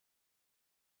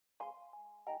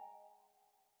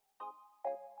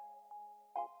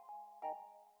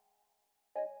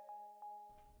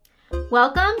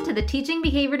Welcome to the Teaching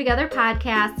Behavior Together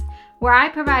podcast, where I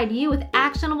provide you with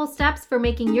actionable steps for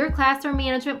making your classroom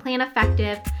management plan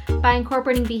effective by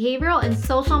incorporating behavioral and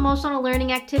social-emotional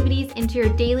learning activities into your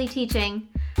daily teaching.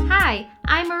 Hi,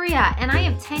 I'm Maria, and I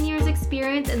have 10 years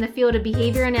experience in the field of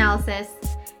behavior analysis.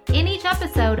 In each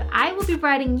episode, I will be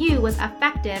providing you with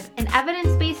effective and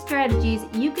evidence-based strategies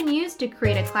you can use to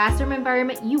create a classroom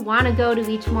environment you want to go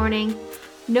to each morning.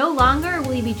 No longer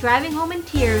will you be driving home in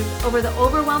tears over the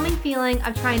overwhelming feeling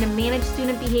of trying to manage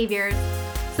student behaviors.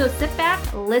 So sit back,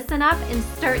 listen up, and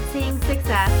start seeing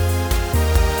success.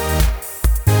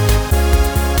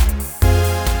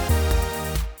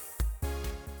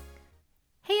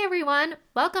 Hey everyone,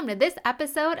 welcome to this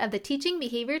episode of the Teaching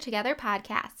Behavior Together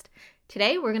podcast.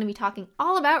 Today we're going to be talking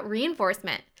all about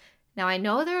reinforcement. Now I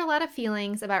know there are a lot of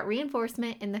feelings about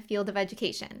reinforcement in the field of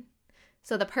education.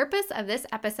 So the purpose of this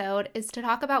episode is to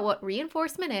talk about what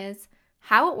reinforcement is,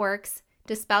 how it works,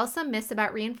 dispel some myths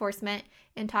about reinforcement,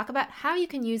 and talk about how you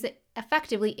can use it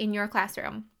effectively in your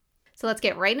classroom. So let's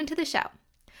get right into the show.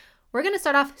 We're going to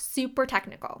start off super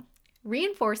technical.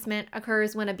 Reinforcement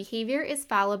occurs when a behavior is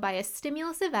followed by a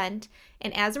stimulus event,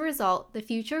 and as a result, the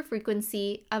future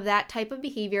frequency of that type of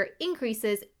behavior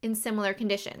increases in similar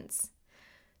conditions.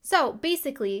 So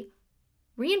basically,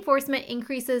 reinforcement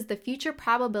increases the future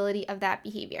probability of that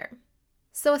behavior.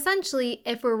 So essentially,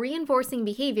 if we're reinforcing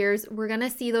behaviors, we're going to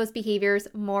see those behaviors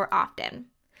more often.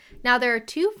 Now, there are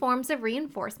two forms of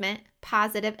reinforcement,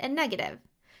 positive and negative.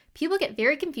 People get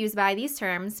very confused by these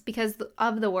terms because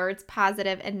of the words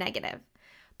positive and negative.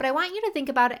 But I want you to think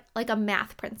about it like a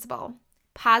math principle.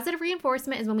 Positive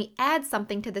reinforcement is when we add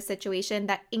something to the situation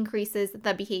that increases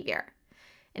the behavior.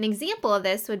 An example of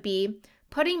this would be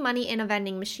putting money in a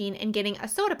vending machine and getting a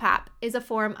soda pop is a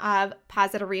form of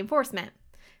positive reinforcement.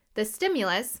 The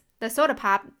stimulus, the soda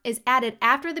pop, is added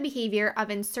after the behavior of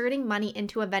inserting money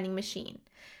into a vending machine.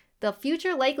 The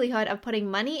future likelihood of putting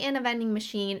money in a vending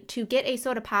machine to get a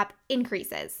soda pop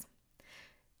increases.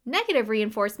 Negative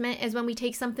reinforcement is when we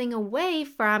take something away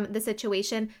from the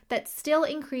situation that still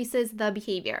increases the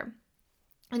behavior.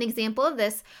 An example of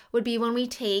this would be when we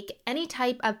take any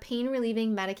type of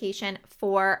pain-relieving medication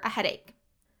for a headache.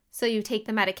 So you take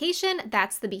the medication,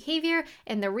 that's the behavior,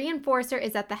 and the reinforcer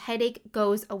is that the headache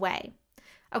goes away.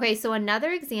 Okay, so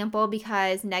another example,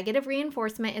 because negative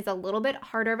reinforcement is a little bit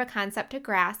harder of a concept to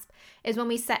grasp, is when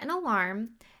we set an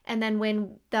alarm, and then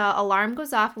when the alarm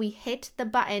goes off, we hit the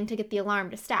button to get the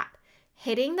alarm to stop.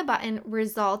 Hitting the button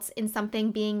results in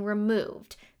something being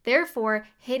removed. Therefore,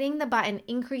 hitting the button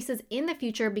increases in the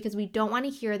future because we don't want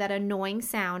to hear that annoying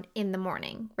sound in the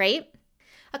morning, right?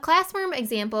 A classroom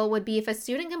example would be if a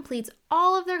student completes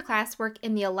all of their classwork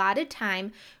in the allotted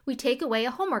time, we take away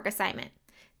a homework assignment.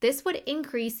 This would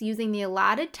increase using the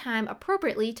allotted time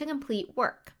appropriately to complete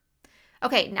work.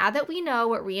 Okay, now that we know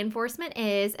what reinforcement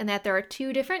is and that there are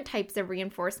two different types of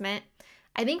reinforcement,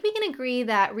 I think we can agree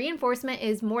that reinforcement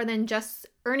is more than just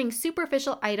earning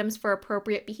superficial items for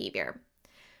appropriate behavior.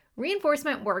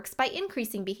 Reinforcement works by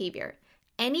increasing behavior.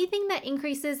 Anything that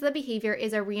increases the behavior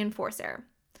is a reinforcer.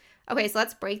 Okay, so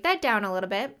let's break that down a little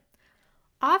bit.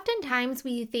 Oftentimes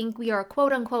we think we are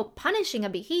quote-unquote punishing a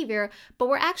behavior, but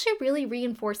we're actually really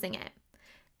reinforcing it.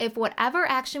 If whatever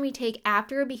action we take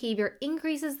after a behavior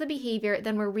increases the behavior,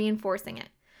 then we're reinforcing it.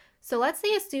 So let's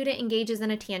say a student engages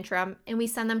in a tantrum and we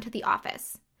send them to the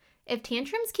office. If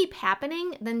tantrums keep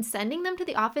happening, then sending them to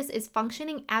the office is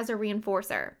functioning as a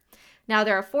reinforcer. Now,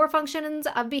 there are 4 functions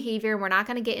of behavior, and we're not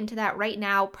going to get into that right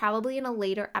now, probably in a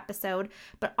later episode,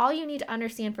 but all you need to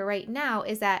understand for right now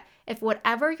is that if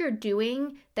whatever you're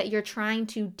doing that you're trying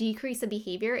to decrease a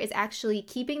behavior is actually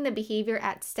keeping the behavior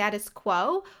at status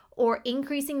quo or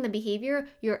increasing the behavior,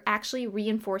 you're actually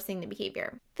reinforcing the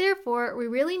behavior. Therefore, we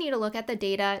really need to look at the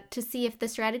data to see if the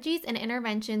strategies and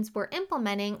interventions we're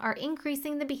implementing are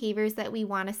increasing the behaviors that we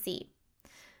want to see.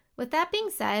 With that being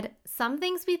said, some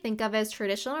things we think of as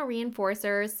traditional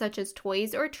reinforcers, such as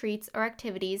toys or treats or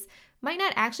activities, might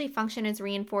not actually function as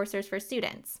reinforcers for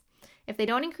students. If they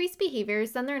don't increase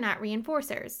behaviors, then they're not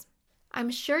reinforcers. I'm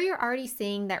sure you're already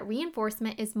seeing that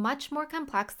reinforcement is much more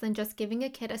complex than just giving a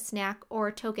kid a snack or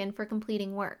a token for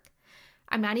completing work.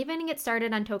 I'm not even going to get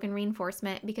started on token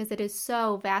reinforcement because it is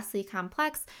so vastly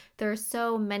complex. There are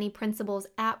so many principles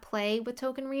at play with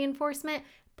token reinforcement.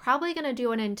 Probably going to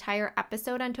do an entire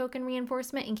episode on token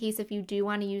reinforcement in case if you do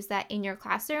want to use that in your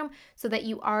classroom so that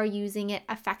you are using it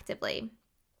effectively.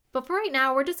 But for right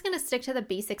now, we're just going to stick to the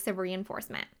basics of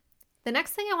reinforcement. The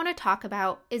next thing I want to talk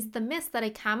about is the myths that I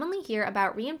commonly hear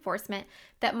about reinforcement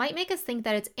that might make us think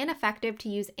that it's ineffective to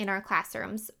use in our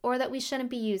classrooms or that we shouldn't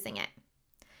be using it.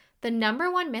 The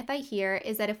number one myth I hear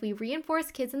is that if we reinforce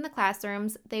kids in the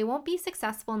classrooms, they won't be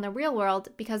successful in the real world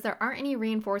because there aren't any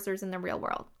reinforcers in the real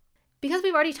world. Because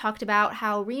we've already talked about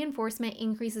how reinforcement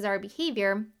increases our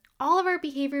behavior, all of our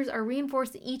behaviors are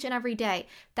reinforced each and every day.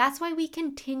 That's why we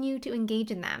continue to engage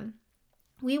in them.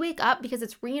 We wake up because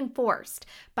it's reinforced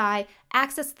by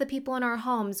access to the people in our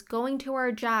homes, going to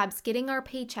our jobs, getting our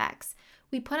paychecks.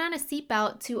 We put on a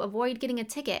seatbelt to avoid getting a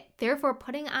ticket. Therefore,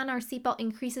 putting on our seatbelt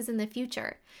increases in the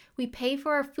future. We pay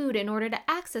for our food in order to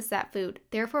access that food.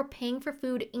 Therefore, paying for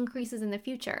food increases in the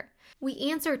future. We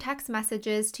answer text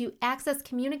messages to access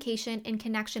communication and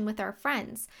connection with our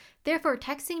friends. Therefore,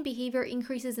 texting behavior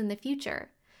increases in the future.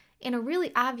 And a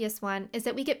really obvious one is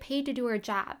that we get paid to do our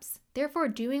jobs. Therefore,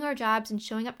 doing our jobs and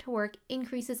showing up to work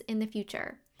increases in the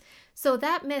future. So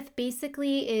that myth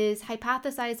basically is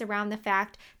hypothesized around the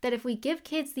fact that if we give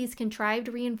kids these contrived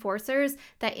reinforcers,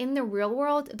 that in the real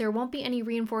world, there won't be any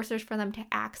reinforcers for them to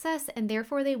access, and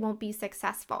therefore they won't be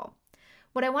successful.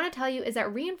 What I want to tell you is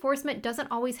that reinforcement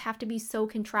doesn't always have to be so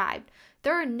contrived.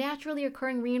 There are naturally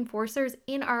occurring reinforcers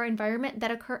in our environment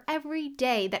that occur every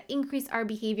day that increase our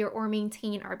behavior or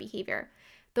maintain our behavior.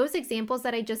 Those examples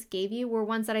that I just gave you were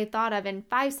ones that I thought of in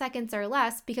 5 seconds or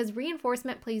less because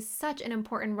reinforcement plays such an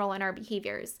important role in our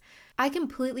behaviors. I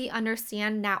completely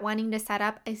understand not wanting to set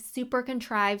up a super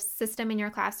contrived system in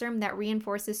your classroom that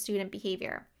reinforces student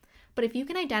behavior. But if you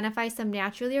can identify some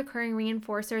naturally occurring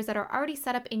reinforcers that are already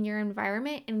set up in your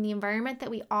environment and the environment that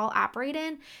we all operate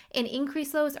in, and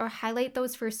increase those or highlight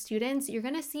those for students, you're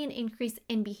going to see an increase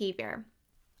in behavior.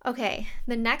 Okay,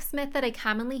 the next myth that I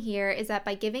commonly hear is that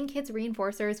by giving kids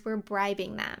reinforcers, we're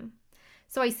bribing them.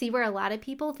 So I see where a lot of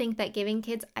people think that giving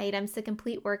kids items to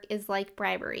complete work is like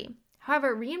bribery.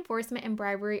 However, reinforcement and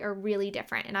bribery are really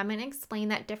different, and I'm going to explain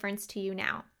that difference to you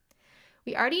now.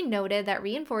 We already noted that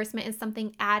reinforcement is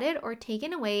something added or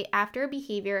taken away after a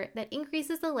behavior that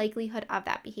increases the likelihood of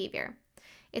that behavior.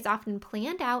 It's often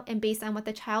planned out and based on what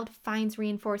the child finds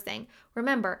reinforcing.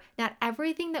 Remember, not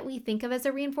everything that we think of as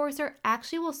a reinforcer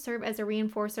actually will serve as a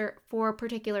reinforcer for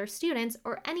particular students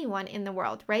or anyone in the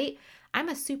world, right? I'm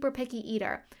a super picky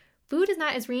eater. Food is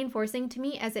not as reinforcing to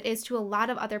me as it is to a lot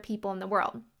of other people in the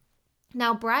world.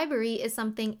 Now, bribery is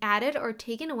something added or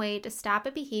taken away to stop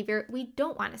a behavior we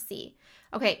don't want to see.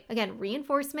 Okay, again,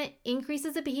 reinforcement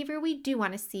increases a behavior we do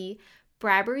want to see.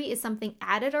 Bribery is something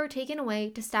added or taken away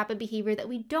to stop a behavior that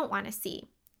we don't want to see.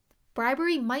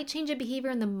 Bribery might change a behavior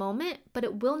in the moment, but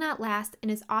it will not last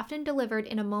and is often delivered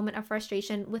in a moment of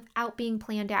frustration without being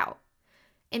planned out.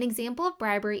 An example of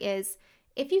bribery is,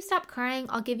 if you stop crying,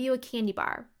 I'll give you a candy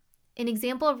bar. An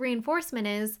example of reinforcement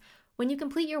is, when you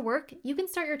complete your work, you can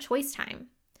start your choice time.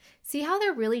 See how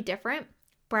they're really different?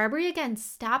 Bribery, again,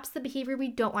 stops the behavior we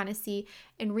don't want to see,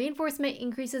 and reinforcement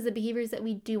increases the behaviors that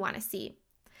we do want to see.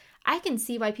 I can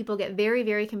see why people get very,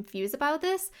 very confused about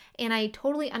this, and I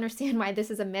totally understand why this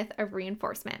is a myth of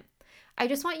reinforcement. I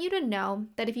just want you to know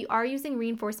that if you are using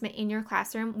reinforcement in your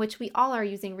classroom, which we all are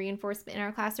using reinforcement in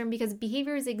our classroom because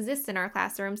behaviors exist in our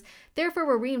classrooms, therefore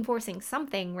we're reinforcing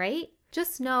something, right?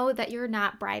 Just know that you're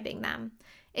not bribing them.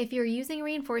 If you're using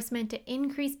reinforcement to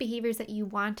increase behaviors that you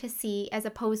want to see, as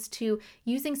opposed to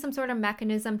using some sort of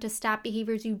mechanism to stop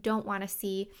behaviors you don't want to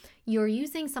see, you're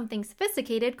using something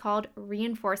sophisticated called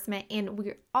reinforcement, and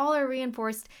we all are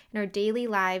reinforced in our daily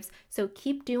lives, so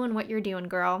keep doing what you're doing,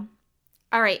 girl.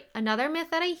 All right, another myth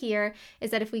that I hear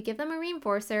is that if we give them a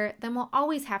reinforcer, then we'll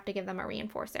always have to give them a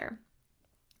reinforcer.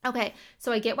 Okay,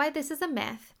 so I get why this is a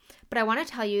myth, but I want to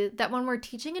tell you that when we're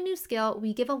teaching a new skill,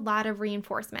 we give a lot of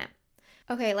reinforcement.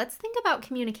 Okay, let's think about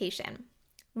communication.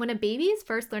 When a baby is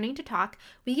first learning to talk,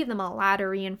 we give them a lot of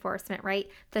reinforcement, right?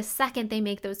 The second they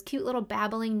make those cute little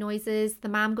babbling noises, the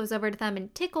mom goes over to them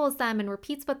and tickles them and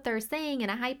repeats what they're saying in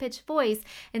a high-pitched voice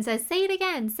and says, say it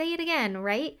again,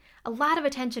 right? A lot of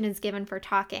attention is given for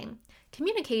talking.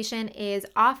 Communication is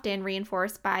often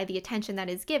reinforced by the attention that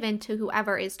is given to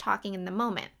whoever is talking in the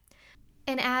moment.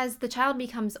 And as the child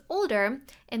becomes older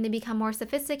and they become more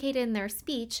sophisticated in their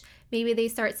speech, maybe they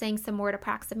start saying some word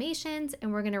approximations,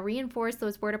 and we're going to reinforce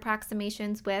those word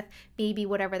approximations with maybe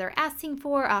whatever they're asking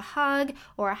for, a hug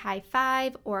or a high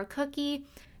five or a cookie.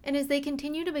 And as they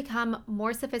continue to become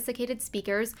more sophisticated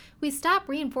speakers, we stop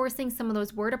reinforcing some of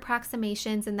those word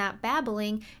approximations and that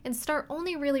babbling and start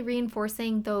only really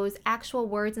reinforcing those actual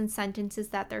words and sentences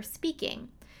that they're speaking.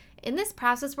 In this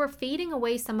process, we're fading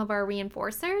away some of our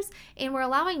reinforcers and we're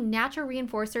allowing natural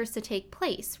reinforcers to take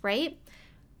place, right?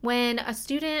 When a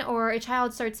student or a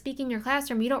child starts speaking in your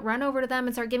classroom, you don't run over to them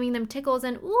and start giving them tickles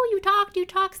and, ooh, you talk,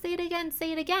 say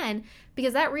it again,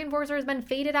 because that reinforcer has been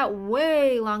faded out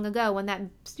way long ago when that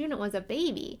student was a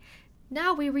baby.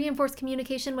 Now we reinforce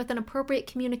communication with an appropriate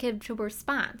communicative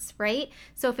response, right?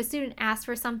 So if a student asks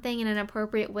for something in an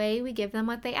appropriate way, we give them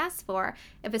what they asked for.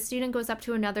 If a student goes up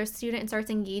to another student and starts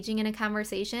engaging in a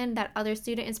conversation, that other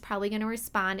student is probably going to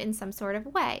respond in some sort of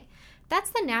way. That's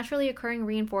the naturally occurring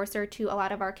reinforcer to a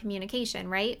lot of our communication,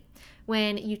 right?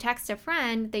 When you text a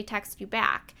friend, they text you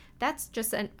back. That's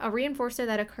just a reinforcer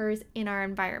that occurs in our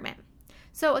environment.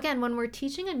 So again, when we're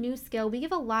teaching a new skill, we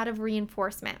give a lot of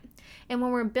reinforcement. And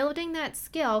when we're building that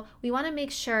skill, we want to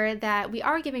make sure that we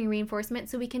are giving reinforcement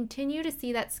so we continue to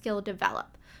see that skill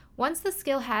develop. Once the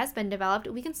skill has been developed,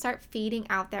 we can start fading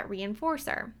out that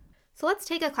reinforcer. So let's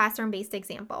take a classroom-based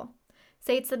example.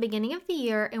 Say it's the beginning of the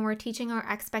year and we're teaching our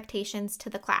expectations to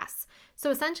the class. So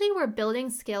essentially we're building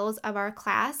skills of our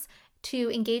class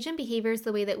to engage in behaviors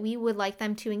the way that we would like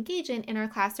them to engage in our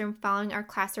classroom, following our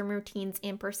classroom routines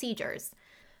and procedures.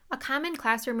 A common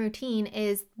classroom routine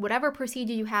is whatever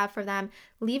procedure you have for them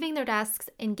leaving their desks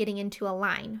and getting into a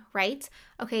line, right?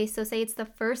 Okay, so say it's the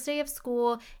first day of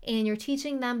school and you're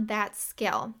teaching them that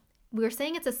skill. We're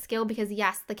saying it's a skill because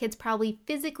yes, the kids probably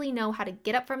physically know how to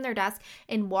get up from their desk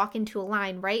and walk into a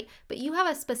line, right? But you have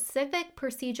a specific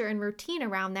procedure and routine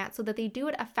around that so that they do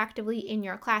it effectively in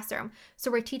your classroom. So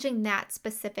we're teaching that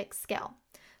specific skill.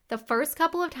 The first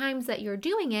couple of times that you're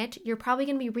doing it, you're probably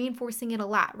going to be reinforcing it a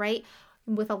lot, right?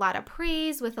 With a lot of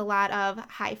praise, with a lot of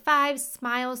high fives,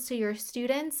 smiles to your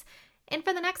students. And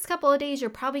for the next couple of days, you're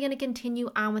probably going to continue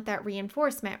on with that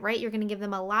reinforcement, right? You're going to give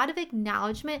them a lot of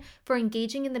acknowledgement for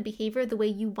engaging in the behavior the way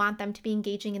you want them to be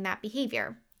engaging in that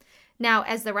behavior. Now,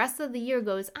 as the rest of the year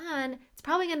goes on, it's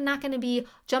probably not going to be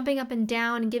jumping up and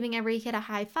down and giving every kid a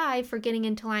high five for getting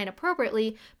into line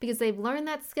appropriately because they've learned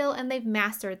that skill and they've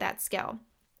mastered that skill.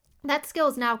 That skill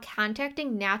is now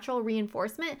contacting natural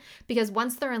reinforcement because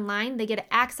once they're in line, they get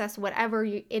to access whatever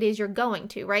it is you're going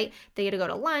to, right? They get to go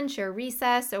to lunch or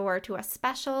recess or to a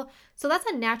special. So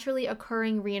that's a naturally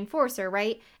occurring reinforcer,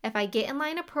 right? If I get in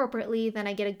line appropriately, then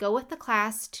I get to go with the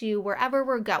class to wherever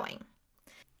we're going.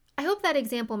 I hope that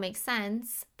example makes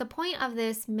sense. The point of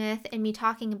this myth and me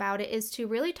talking about it is to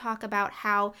really talk about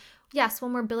how yes,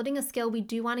 when we're building a skill, we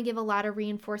do want to give a lot of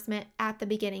reinforcement at the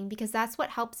beginning because that's what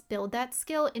helps build that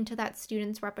skill into that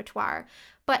student's repertoire.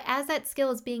 But as that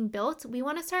skill is being built, we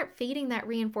want to start fading that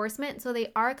reinforcement so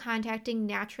they are contacting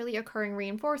naturally occurring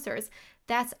reinforcers.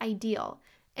 That's ideal.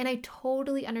 And I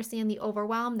totally understand the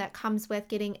overwhelm that comes with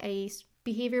getting a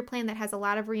behavior plan that has a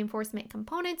lot of reinforcement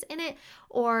components in it,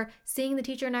 or seeing the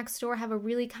teacher next door have a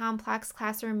really complex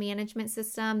classroom management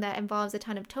system that involves a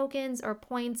ton of tokens or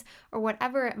points or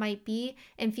whatever it might be,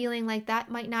 and feeling like that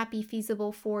might not be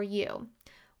feasible for you.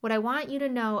 What I want you to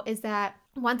know is that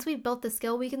once we've built the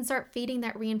skill, we can start fading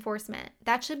that reinforcement.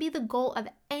 That should be the goal of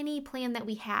any plan that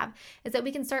we have, is that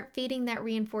we can start fading that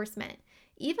reinforcement.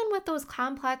 Even with those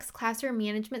complex classroom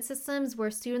management systems where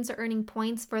students are earning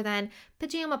points for then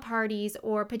pajama parties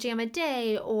or pajama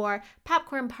day or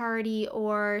popcorn party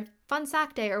or fun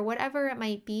sock day or whatever it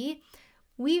might be,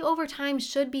 we over time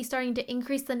should be starting to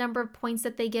increase the number of points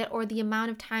that they get or the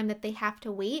amount of time that they have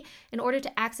to wait in order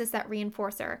to access that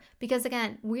reinforcer. Because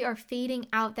again, we are fading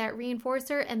out that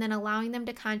reinforcer and then allowing them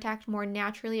to contact more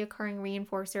naturally occurring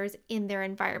reinforcers in their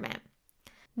environment.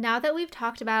 Now that we've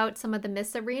talked about some of the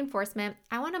myths of reinforcement,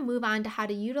 I want to move on to how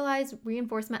to utilize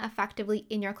reinforcement effectively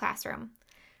in your classroom.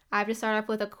 I have to start off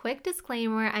with a quick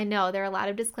disclaimer. I know there are a lot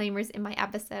of disclaimers in my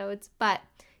episodes, but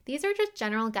these are just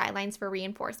general guidelines for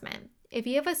reinforcement. If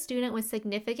you have a student with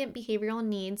significant behavioral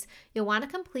needs, you'll want to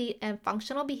complete a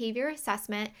functional behavior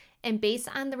assessment, and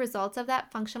based on the results of that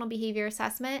functional behavior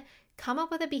assessment, come up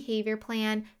with a behavior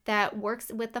plan that works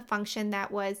with the function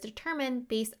that was determined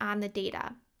based on the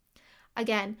data.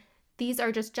 Again, these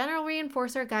are just general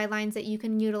reinforcer guidelines that you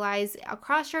can utilize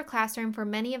across your classroom for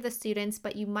many of the students,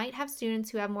 but you might have students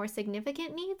who have more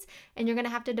significant needs, and you're going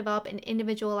to have to develop an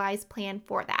individualized plan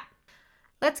for that.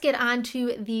 Let's get on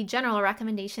to the general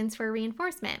recommendations for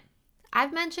reinforcement.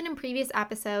 I've mentioned in previous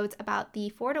episodes about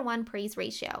the 4-to-1 praise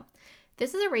ratio.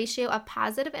 This is a ratio of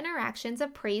positive interactions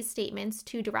of praise statements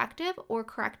to directive or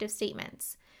corrective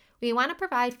statements. We want to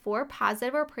provide 4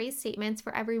 positive or praise statements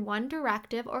for every 1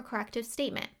 directive or corrective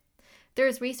statement. There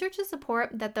is research to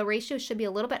support that the ratio should be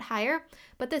a little bit higher,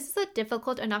 but this is a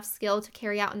difficult enough skill to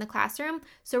carry out in the classroom,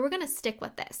 so we're going to stick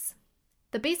with this.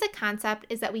 The basic concept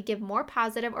is that we give more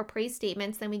positive or praise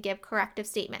statements than we give corrective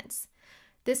statements.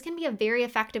 This can be a very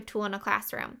effective tool in a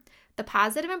classroom. The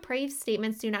positive and praise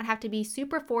statements do not have to be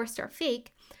super forced or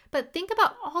fake, but think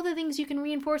about all the things you can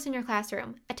reinforce in your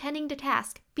classroom: attending to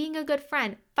task, being a good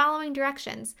friend, following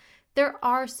directions. There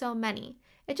are so many.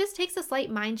 It just takes a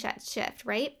slight mindset shift,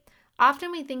 right?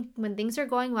 Often we think when things are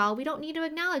going well, we don't need to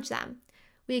acknowledge them.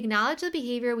 We acknowledge the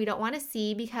behavior we don't want to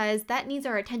see because that needs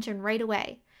our attention right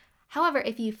away. However,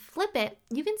 if you flip it,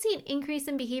 you can see an increase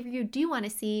in behavior you do want to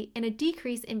see and a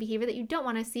decrease in behavior that you don't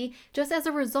want to see just as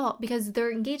a result because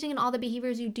they're engaging in all the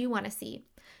behaviors you do want to see.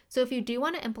 So if you do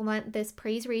want to implement this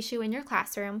praise ratio in your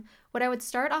classroom, what I would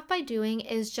start off by doing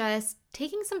is just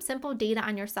taking some simple data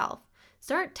on yourself.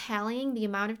 Start tallying the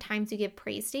amount of times you give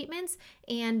praise statements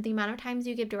and the amount of times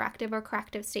you give directive or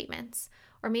corrective statements.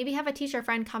 Or maybe have a teacher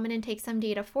friend come in and take some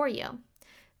data for you.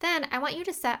 Then I want you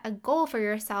to set a goal for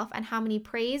yourself on how many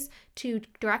praise to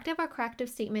directive or corrective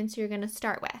statements you're going to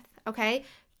start with, okay?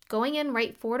 Going in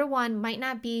right 4-to-1 might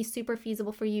not be super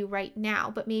feasible for you right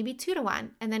now, but maybe 2-to-1,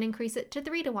 and then increase it to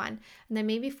 3-to-1, and then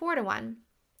maybe 4-to-1.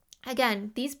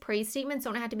 Again, these praise statements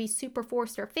don't have to be super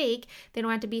forced or fake. They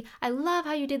don't have to be, I love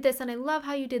how you did this and I love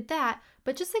how you did that,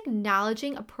 but just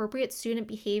acknowledging appropriate student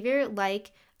behavior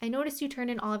like, I noticed you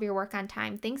turned in all of your work on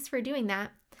time. Thanks for doing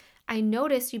that. I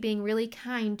noticed you being really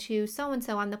kind to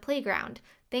so-and-so on the playground.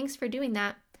 Thanks for doing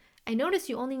that. I noticed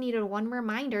you only needed one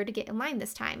reminder to get in line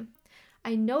this time.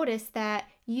 I noticed that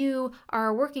you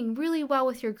are working really well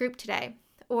with your group today.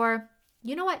 Or,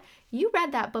 you know what? You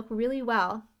read that book really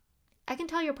well. I can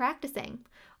tell you're practicing.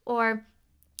 Or,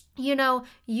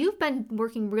 you've been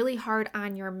working really hard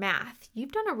on your math.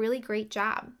 You've done a really great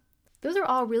job. Those are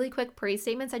all really quick praise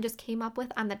statements I just came up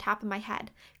with on the top of my head.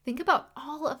 Think about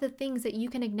all of the things that you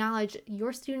can acknowledge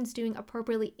your students doing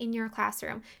appropriately in your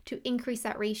classroom to increase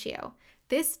that ratio.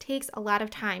 This takes a lot of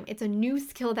time. It's a new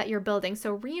skill that you're building,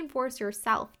 so reinforce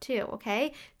yourself too,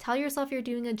 okay? Tell yourself you're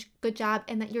doing a good job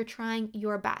and that you're trying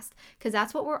your best, because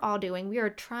that's what we're all doing. We are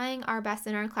trying our best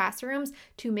in our classrooms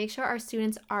to make sure our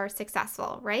students are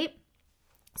successful, right?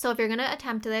 So if you're going to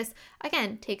attempt this,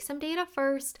 again, take some data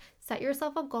first, set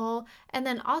yourself a goal, and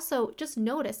then also just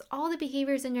notice all the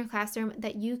behaviors in your classroom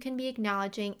that you can be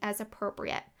acknowledging as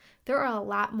appropriate. There are a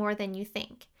lot more than you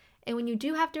think. And when you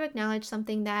do have to acknowledge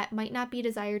something that might not be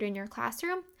desired in your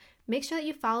classroom, make sure that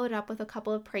you follow it up with a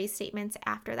couple of praise statements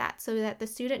after that so that the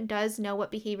student does know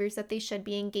what behaviors that they should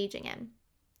be engaging in.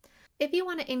 If you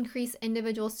want to increase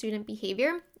individual student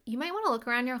behavior, you might want to look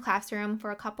around your classroom for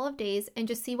a couple of days and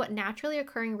just see what naturally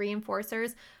occurring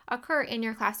reinforcers occur in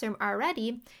your classroom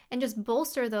already and just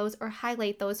bolster those or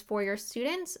highlight those for your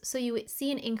students so you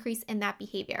see an increase in that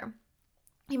behavior.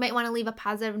 You might want to leave a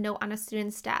positive note on a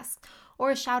student's desk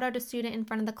or shout out a student in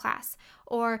front of the class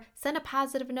or send a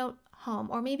positive note home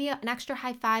or maybe an extra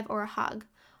high five or a hug.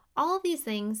 All of these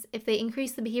things, if they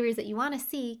increase the behaviors that you want to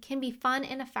see, can be fun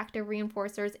and effective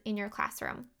reinforcers in your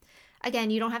classroom.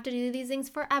 Again, you don't have to do these things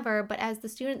forever, but as the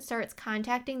student starts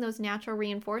contacting those natural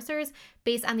reinforcers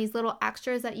based on these little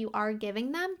extras that you are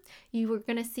giving them, you are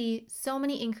going to see so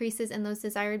many increases in those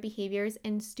desired behaviors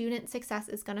and student success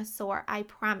is going to soar, I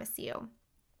promise you.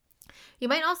 You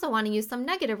might also want to use some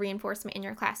negative reinforcement in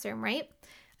your classroom, right?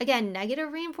 Again,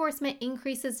 negative reinforcement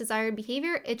increases desired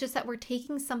behavior. It's just that we're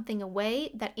taking something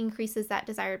away that increases that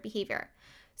desired behavior.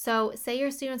 So say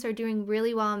your students are doing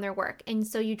really well in their work, and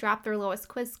so you drop their lowest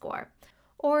quiz score.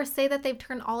 Or say that they've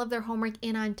turned all of their homework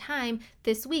in on time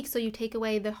this week, so you take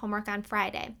away the homework on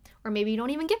Friday. Or maybe you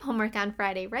don't even give homework on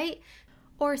Friday, right?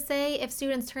 Or say if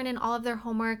students turn in all of their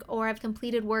homework or have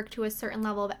completed work to a certain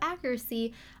level of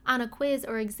accuracy on a quiz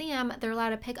or exam, they're allowed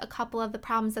to pick a couple of the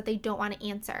problems that they don't want to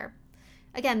answer.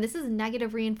 Again, this is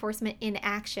negative reinforcement in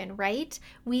action, right?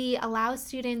 We allow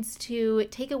students to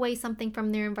take away something from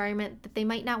their environment that they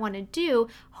might not want to do,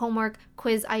 homework,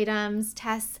 quiz items,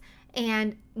 tests,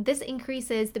 and this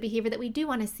increases the behavior that we do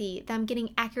want to see, them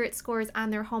getting accurate scores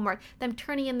on their homework, them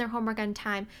turning in their homework on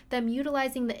time, them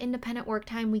utilizing the independent work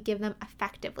time we give them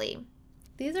effectively.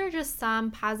 These are just some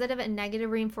positive and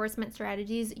negative reinforcement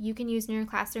strategies you can use in your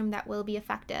classroom that will be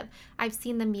effective. I've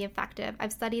seen them be effective.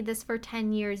 I've studied this for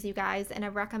 10 years, you guys, and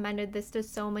I've recommended this to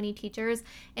so many teachers,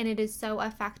 and it is so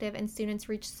effective and students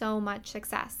reach so much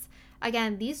success.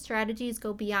 Again, these strategies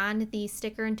go beyond the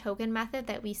sticker and token method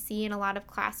that we see in a lot of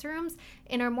classrooms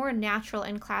and are more natural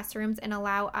in classrooms and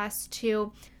allow us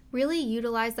to really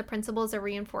utilize the principles of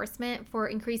reinforcement for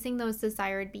increasing those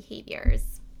desired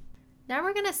behaviors. Now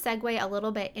we're going to segue a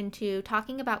little bit into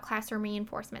talking about classroom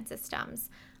reinforcement systems.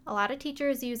 A lot of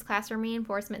teachers use classroom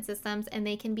reinforcement systems and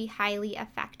they can be highly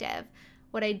effective.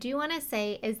 What I do want to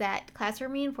say is that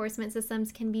classroom reinforcement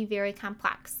systems can be very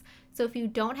complex. So if you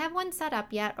don't have one set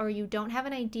up yet, or you don't have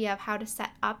an idea of how to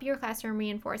set up your classroom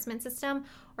reinforcement system,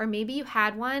 or maybe you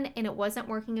had one and it wasn't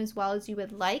working as well as you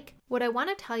would like, what I want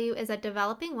to tell you is that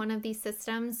developing one of these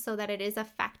systems so that it is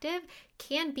effective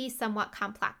can be somewhat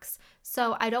complex.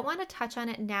 So I don't want to touch on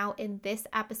it now in this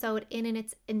episode in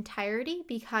its entirety,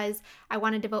 because I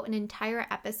want to devote an entire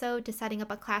episode to setting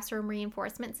up a classroom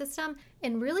reinforcement system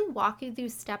and really walk you through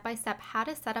step by step how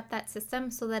to set up that system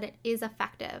so that it is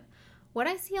effective. What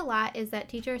I see a lot is that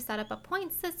teachers set up a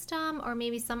point system or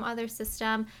maybe some other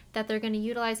system that they're going to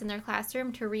utilize in their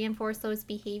classroom to reinforce those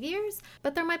behaviors,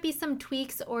 but there might be some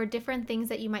tweaks or different things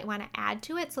that you might want to add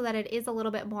to it so that it is a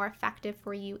little bit more effective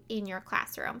for you in your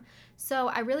classroom. So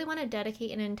I really want to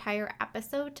dedicate an entire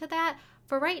episode to that.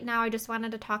 For right now, I just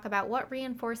wanted to talk about what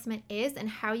reinforcement is and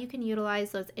how you can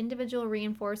utilize those individual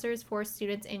reinforcers for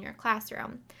students in your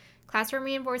classroom. Classroom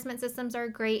reinforcement systems are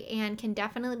great and can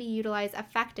definitely be utilized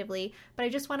effectively, but I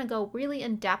just want to go really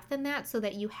in depth in that so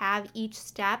that you have each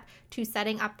step to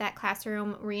setting up that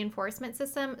classroom reinforcement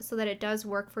system so that it does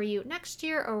work for you next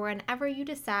year or whenever you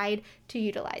decide to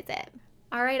utilize it.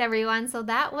 All right, everyone. So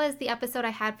that was the episode I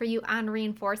had for you on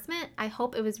reinforcement. I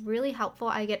hope it was really helpful.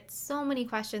 I get so many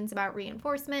questions about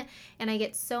reinforcement and I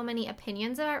get so many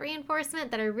opinions about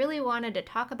reinforcement that I really wanted to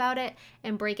talk about it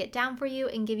and break it down for you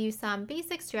and give you some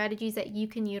basic strategies that you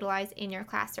can utilize in your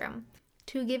classroom.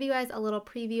 To give you guys a little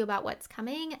preview about what's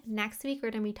coming, next week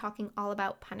we're going to be talking all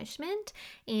about punishment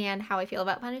and how I feel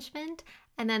about punishment.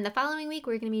 And then the following week,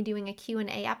 we're going to be doing a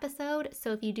Q&A episode.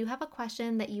 So if you do have a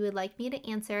question that you would like me to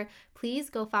answer,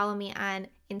 please go follow me on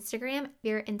Instagram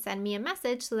here and send me a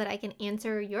message so that I can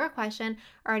answer your question.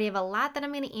 I already have a lot that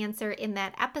I'm going to answer in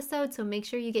that episode, so make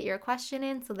sure you get your question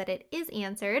in so that it is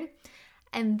answered.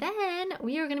 And then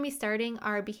we are going to be starting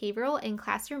our behavioral and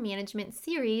classroom management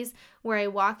series where I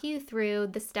walk you through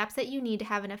the steps that you need to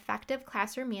have an effective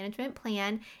classroom management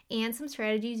plan and some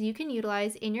strategies you can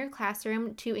utilize in your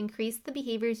classroom to increase the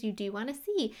behaviors you do want to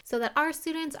see so that our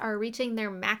students are reaching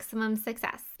their maximum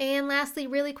success. And lastly,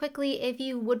 really quickly, if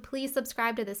you would please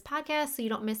subscribe to this podcast so you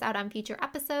don't miss out on future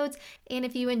episodes. And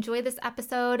if you enjoy this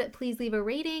episode, please leave a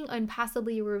rating and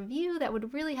possibly a review. That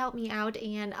would really help me out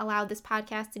and allow this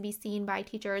podcast to be seen by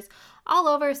teachers all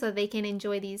over so they can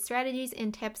enjoy these strategies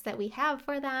and tips that we have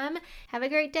for them. Have a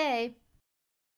great day.